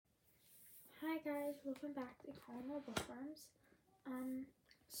welcome back to Colonial Bookworms.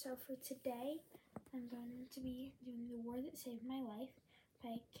 So for today, I'm going to be doing The War That Saved My Life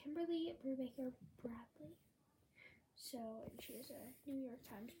by Kimberly Brubaker Bradley. So, and she is a New York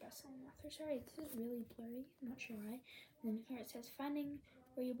Times bestselling author. Sorry, this is really blurry, I'm not sure why. And then here it says, finding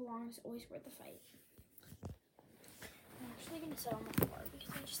where you belong is always worth the fight. I'm actually going to sit on the floor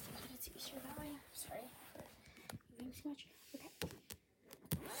because I just think that it's easier that way. Sorry for moving too much. Okay.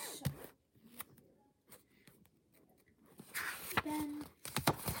 So, then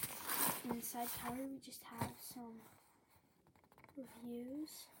inside cover we just have some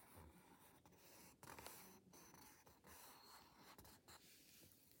reviews.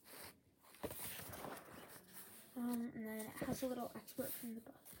 And then it has a little excerpt from the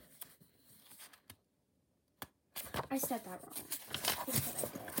book. I said that wrong. I think that I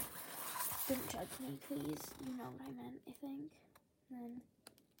did. Don't judge me, please. You know what I meant, I think. And then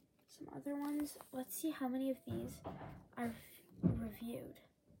some other ones. Let's see how many of these I've reviewed.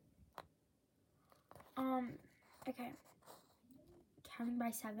 Okay. Counting by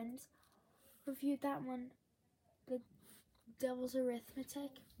Sevens. Reviewed that one. The Devil's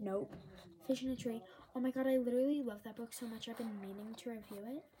Arithmetic. Nope. Fish in a Tree. Oh my god, I literally love that book so much. I've been meaning to review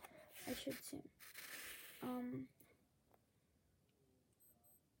it. I should soon.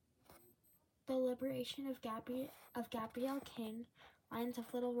 The Liberation of Gabrielle King. Lions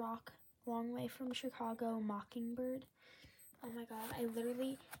of Little Rock. Long Way from Chicago. Mockingbird. Oh my god, I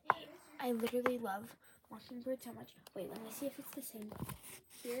literally love Mockingbird so much. Wait, let me see if it's the same book.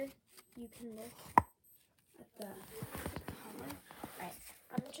 Here, you can look at the cover. Alright,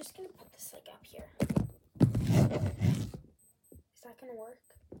 I'm just gonna put this like up here. Is that gonna work?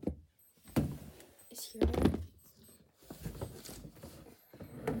 Is here there?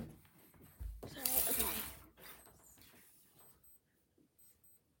 Sorry, okay.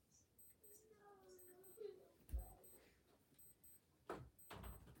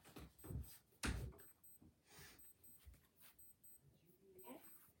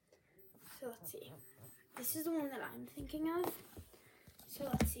 So let's see. This is the one that I'm thinking of. So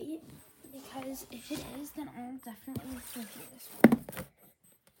let's see. Because if it is, then I'll definitely review this one.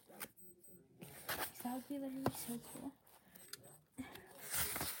 Because that would be literally so cool.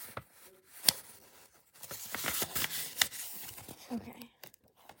 Okay.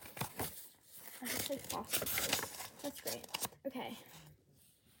 I just like lost this. That's great. Okay.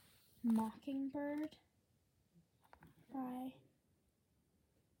 Mockingbird by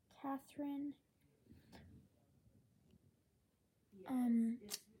Catherine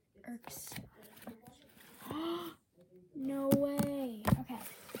Erskine. No way. Okay.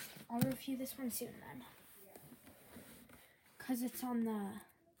 I'll review this one soon then. Because it's on the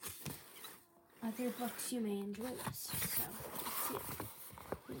other books you may enjoy list. So, let's see if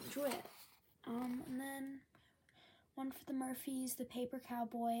you enjoy it. And then one for the Murphys, The Paper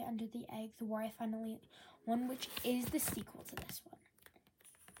Cowboy, Under the Egg, The War I Finally Won, which is the sequel to this one.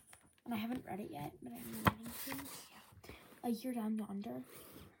 And I haven't read it yet, but I'm reading to. Yeah. A Year Down Yonder.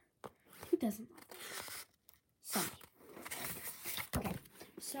 Who doesn't like that? Some people. Okay,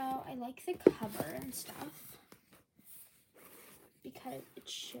 so I like the cover and stuff because it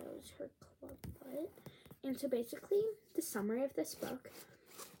shows her club foot. And so basically, the summary of this book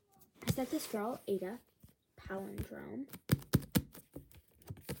is that this girl, Ada, palindrome.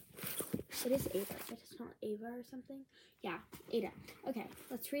 It is Ada, but it's not Ava or something. Yeah, Ada. Okay,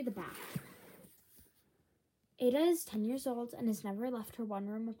 let's read the back. Ada is 10 years old and has never left her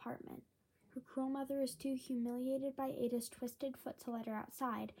one-room apartment. Her cruel mother is too humiliated by Ada's twisted foot to let her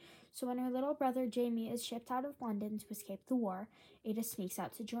outside, so when her little brother Jamie is shipped out of London to escape the war, Ada sneaks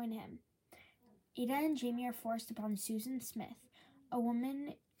out to join him. Ada and Jamie are forced upon Susan Smith, a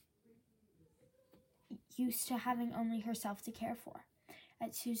woman used to having only herself to care for.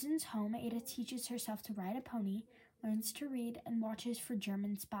 At Susan's home, Ada teaches herself to ride a pony, learns to read, and watches for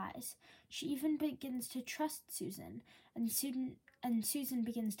German spies. She even begins to trust Susan, and Susan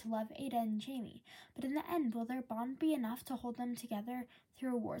begins to love Ada and Jamie. But in the end, will their bond be enough to hold them together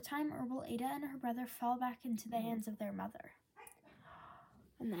through wartime, or will Ada and her brother fall back into the hands of their mother?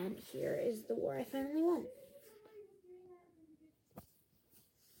 And then here is The War I Finally Won.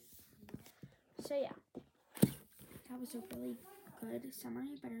 So yeah, that was a really good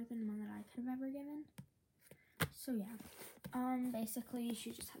summary, better than one that I could have ever given. So yeah, basically she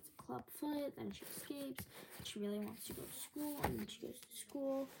just has a club foot, then she escapes, she really wants to go to school, and then she goes to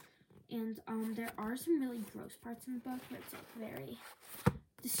school, and there are some really gross parts in the book where it's like very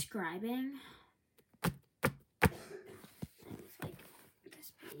describing. And it's like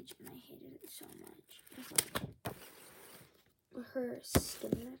this page, and I hated it so much. It's like her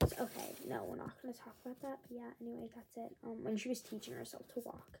skin mix. Okay, no, we're not gonna talk about that. But yeah, anyway, that's it. When she was teaching herself to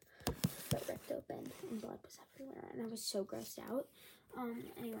walk, foot ripped open and blood was everywhere, and I was so grossed out.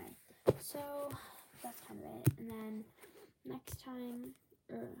 Anyway, so that's kind of it. And then next time,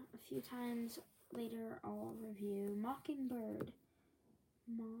 or a few times later, I'll review Mockingbird.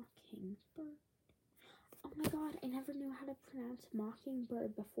 Mockingbird. Oh my god, I never knew how to pronounce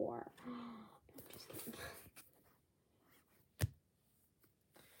Mockingbird before. I'm just kidding.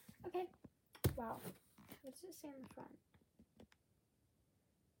 Okay. Wow. What's it say on the front?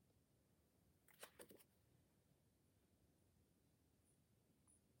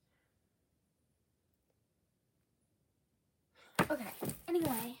 Okay.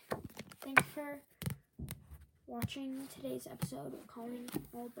 Anyway, thanks for watching today's episode of Calling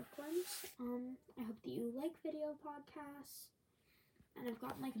All Bookworms. I hope that you like video podcasts. And I've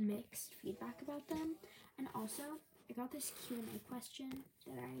gotten like mixed feedback about them. And also, I got this Q&A question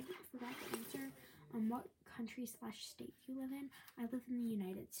that I forgot to answer. What country/state you live in? I live in the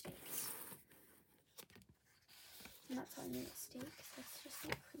United States. I'm not telling you the state because that's just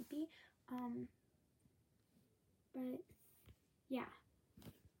like creepy. But yeah.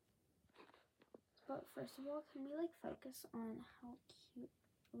 But first of all, can we like focus on how cute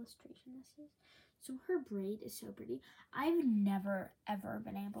illustration this is? So her braid is so pretty. I've never ever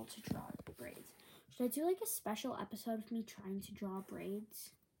been able to draw braids. Should I do like a special episode of me trying to draw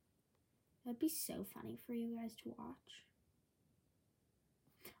braids? That'd be so funny for you guys to watch.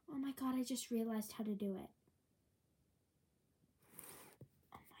 Oh my god, I just realized how to do it.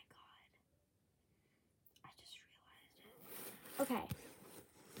 Oh my god. I just realized it. Okay.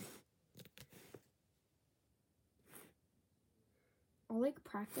 I'll like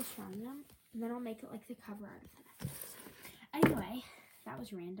practice drawing them, and then I'll make it like the cover art of the next episode. Anyway, that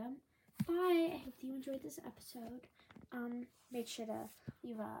was random. Bye. I hope that you enjoyed this episode. Make sure to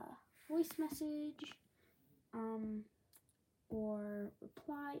leave a voice message, or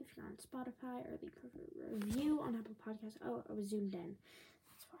reply if you're on Spotify, or leave a review on Apple Podcasts. Oh, I was zoomed in.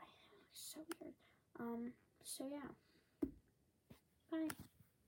 That's why. It was so weird. So yeah. Bye.